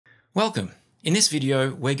Welcome. In this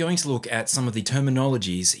video, we're going to look at some of the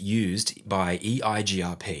terminologies used by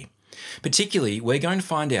EIGRP. Particularly, we're going to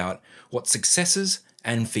find out what successors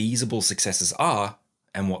and feasible successors are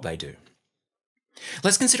and what they do.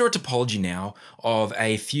 Let's consider a topology now of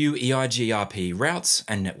a few EIGRP routes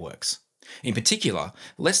and networks. In particular,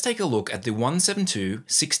 let's take a look at the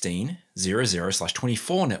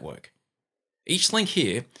 172.16.00/24 network. Each link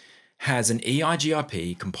here has an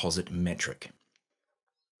EIGRP composite metric.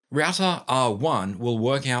 Router R1 will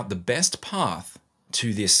work out the best path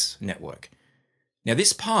to this network. Now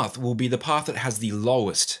this path will be the path that has the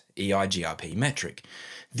lowest EIGRP metric.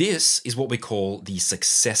 This is what we call the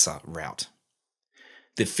successor route.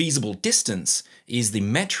 The feasible distance is the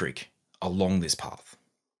metric along this path.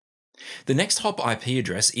 The next hop IP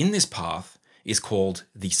address in this path is called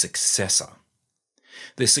the successor.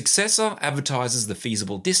 The successor advertises the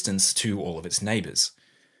feasible distance to all of its neighbors.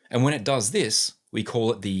 And when it does this, we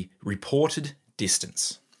call it the reported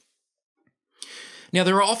distance. Now,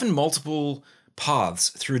 there are often multiple paths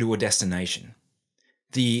through to a destination.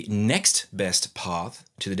 The next best path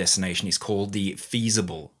to the destination is called the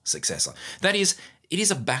feasible successor. That is, it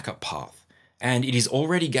is a backup path, and it is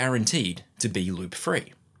already guaranteed to be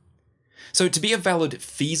loop-free. So to be a valid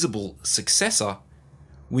feasible successor,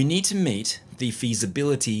 we need to meet the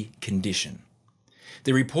feasibility condition.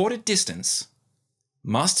 The reported distance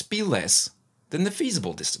must be less than the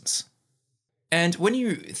feasible distance. And when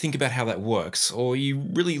you think about how that works, or you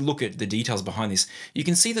really look at the details behind this, you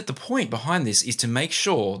can see that the point behind this is to make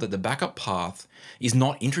sure that the backup path is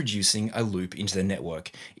not introducing a loop into the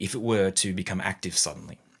network if it were to become active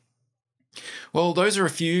suddenly. Well, those are a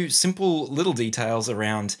few simple little details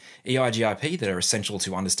around EIGRP that are essential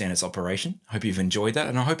to understand its operation. I hope you've enjoyed that,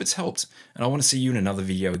 and I hope it's helped. And I want to see you in another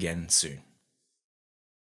video again soon.